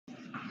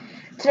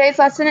Today's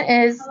lesson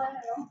is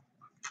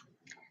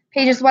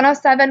pages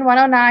 107,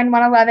 109,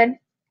 111.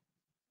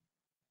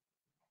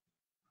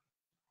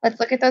 Let's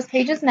look at those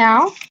pages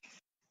now.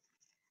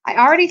 I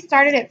already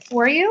started it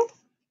for you,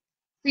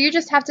 so you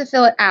just have to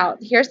fill it out.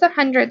 Here's the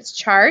hundreds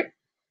chart.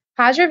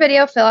 Pause your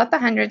video, fill out the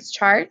hundreds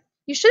chart.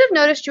 You should have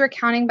noticed you were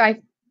counting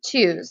by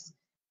twos.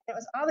 It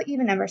was all the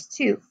even numbers,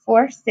 2,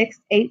 4, 6,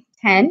 8,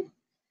 10.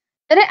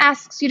 Then it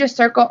asks you to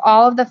circle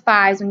all of the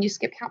fives when you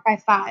skip count by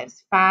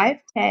fives. 5,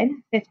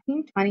 10,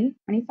 15, 20,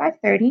 25,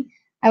 30.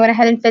 I went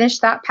ahead and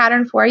finished that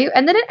pattern for you.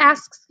 And then it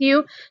asks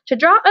you to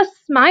draw a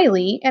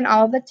smiley in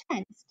all of the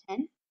tens.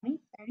 10, 20,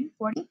 30,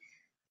 40.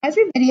 Pause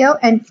your video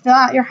and fill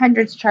out your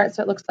hundreds chart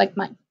so it looks like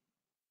mine.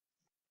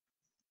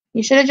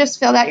 You should have just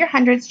filled out your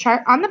hundreds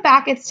chart. On the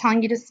back, it's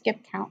telling you to skip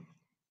count.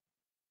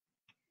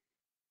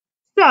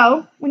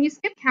 So when you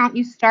skip count,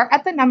 you start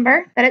at the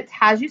number that it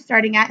has you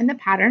starting at in the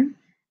pattern,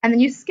 and then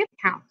you skip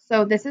count.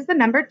 So this is the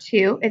number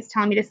 2. It's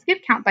telling me to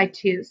skip count by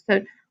 2s.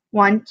 So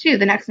 1, 2.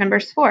 The next number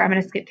is 4. I'm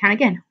going to skip count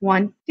again.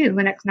 1, 2.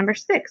 The next number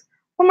is 6.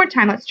 One more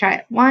time. Let's try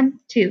it. 1,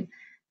 2.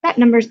 That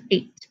number is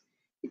 8.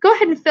 Go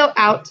ahead and fill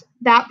out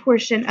that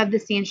portion of the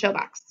see and show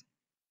box.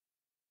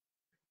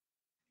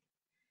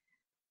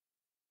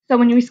 So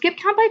when we skip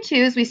count by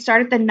 2s, we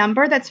start at the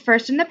number that's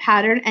first in the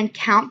pattern and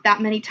count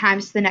that many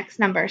times to the next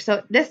number.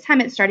 So this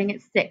time it's starting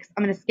at 6.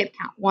 I'm going to skip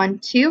count 1,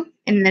 2,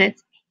 and then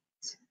it's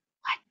 8.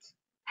 What?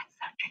 That's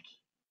so tricky.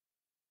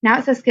 Now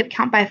it says skip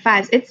count by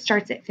 5s. It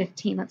starts at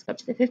 15. Let's go up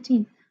to the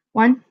 15.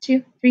 1,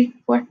 2, 3,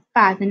 4,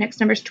 5. The next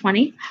number is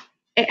 20.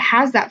 It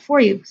has that for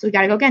you. So we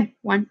got to go again.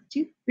 1,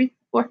 2, 3,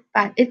 4,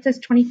 5. It says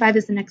 25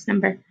 is the next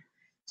number.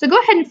 So go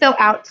ahead and fill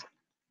out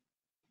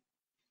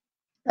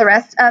the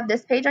rest of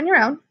this page on your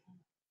own.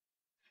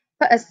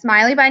 Put a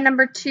smiley by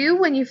number 2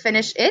 when you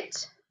finish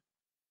it.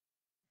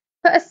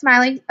 Put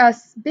a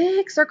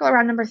big circle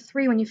around number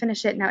 3 when you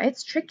finish it. Now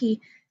it's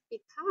tricky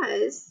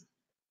because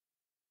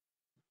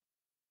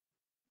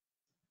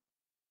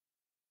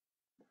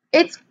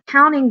it's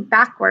counting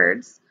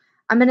backwards.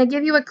 I'm going to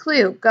give you a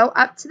clue. Go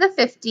up to the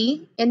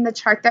 50 in the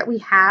chart that we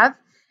have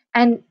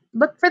and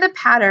look for the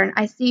pattern.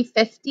 I see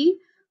 50,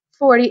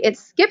 40. It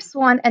skips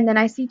 1, and then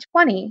I see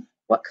 20.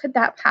 What could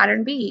that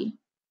pattern be?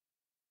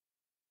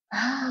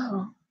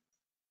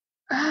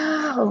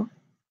 Oh,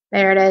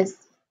 there it is.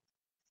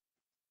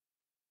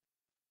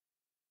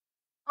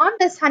 On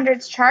this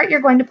hundreds chart,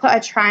 you're going to put a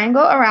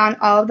triangle around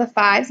all of the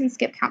 5s and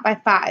skip count by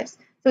 5s.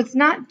 So it's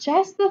not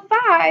just the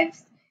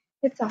 5s,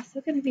 it's also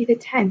going to be the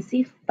 10s.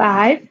 See,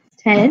 5,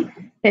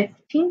 10,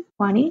 15,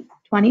 20,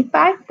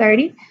 25,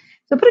 30.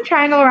 So put a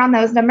triangle around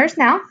those numbers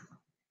now.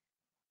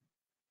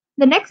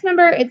 The next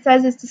number it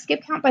says is to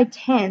skip count by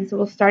 10. So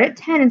we'll start at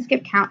 10 and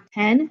skip count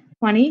 10,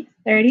 20,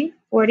 30,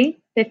 40,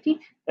 50.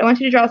 But I want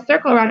you to draw a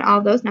circle around all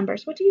of those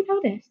numbers. What do you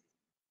notice?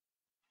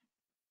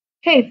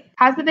 Okay,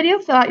 pause the video,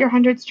 fill out your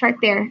hundreds chart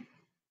there.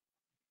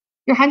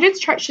 Your hundreds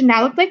chart should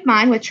now look like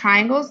mine with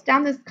triangles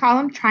down this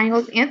column,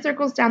 triangles and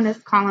circles down this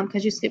column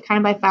because you skip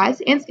counted by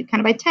 5s and skip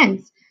counted by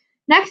 10s.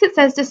 Next, it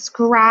says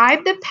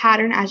describe the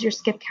pattern as you're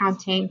skip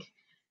counting.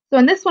 So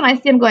in this one, I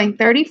see I'm going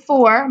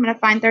 34. I'm going to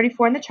find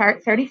 34 in the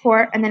chart,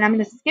 34, and then I'm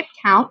going to skip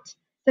count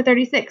to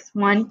 36.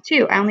 1,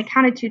 2. I only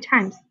counted 2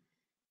 times.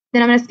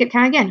 Then I'm going to skip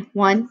count again.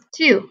 1,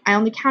 2. I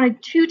only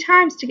counted 2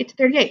 times to get to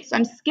 38. So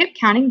I'm skip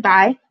counting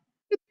by.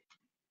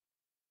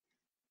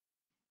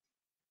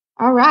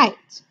 All right.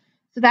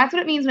 So that's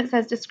what it means when it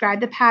says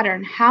describe the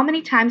pattern. How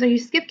many times are you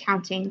skip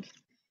counting?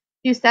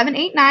 Do 7,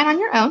 8, 9 on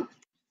your own.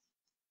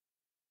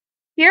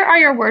 Here are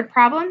your word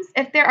problems.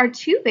 If there are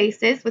 2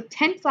 vases with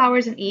 10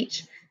 flowers in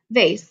each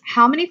vase,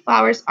 how many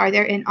flowers are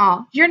there in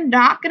all? You're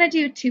not going to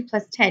do 2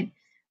 plus 10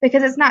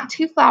 because it's not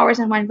 2 flowers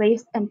in one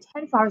vase and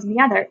 10 flowers in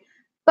the other.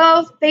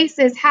 Both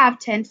vases have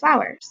 10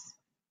 flowers.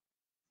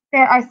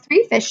 There are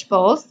 3 fish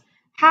bowls.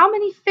 How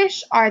many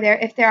fish are there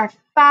if there are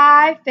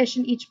 5 fish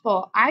in each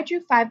bowl? I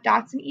drew 5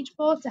 dots in each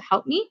bowl to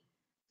help me.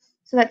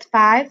 So that's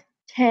 5,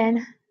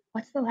 10.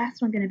 What's the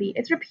last one going to be?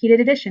 It's repeated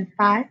addition.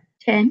 5,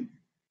 10.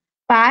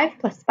 5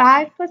 plus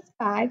 5 plus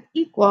 5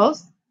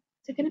 equals,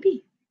 what's it going to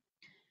be?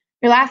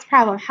 Your last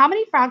problem. How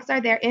many frogs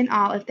are there in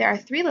all if there are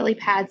 3 lily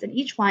pads and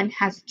each one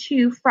has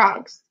 2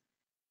 frogs?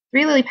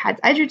 3 lily pads.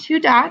 I drew 2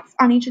 dots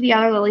on each of the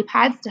other lily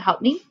pads to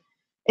help me.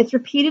 It's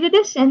repeated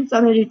addition, so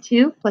I'm going to do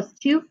 2 plus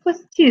 2 plus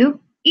 2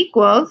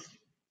 equals.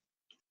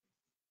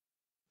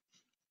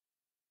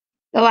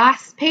 The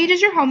last page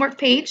is your homework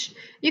page.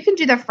 You can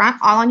do the front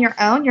all on your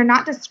own. You're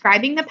not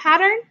describing the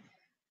pattern,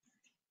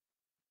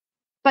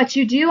 but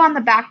you do on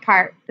the back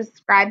part.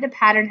 Describe the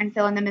pattern and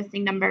fill in the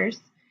missing numbers.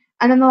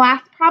 And then the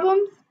last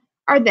problems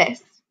are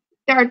this.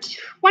 There are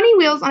 20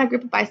 wheels on a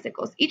group of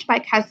bicycles. Each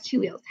bike has 2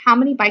 wheels. How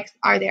many bikes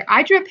are there?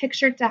 I drew a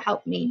picture to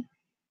help me.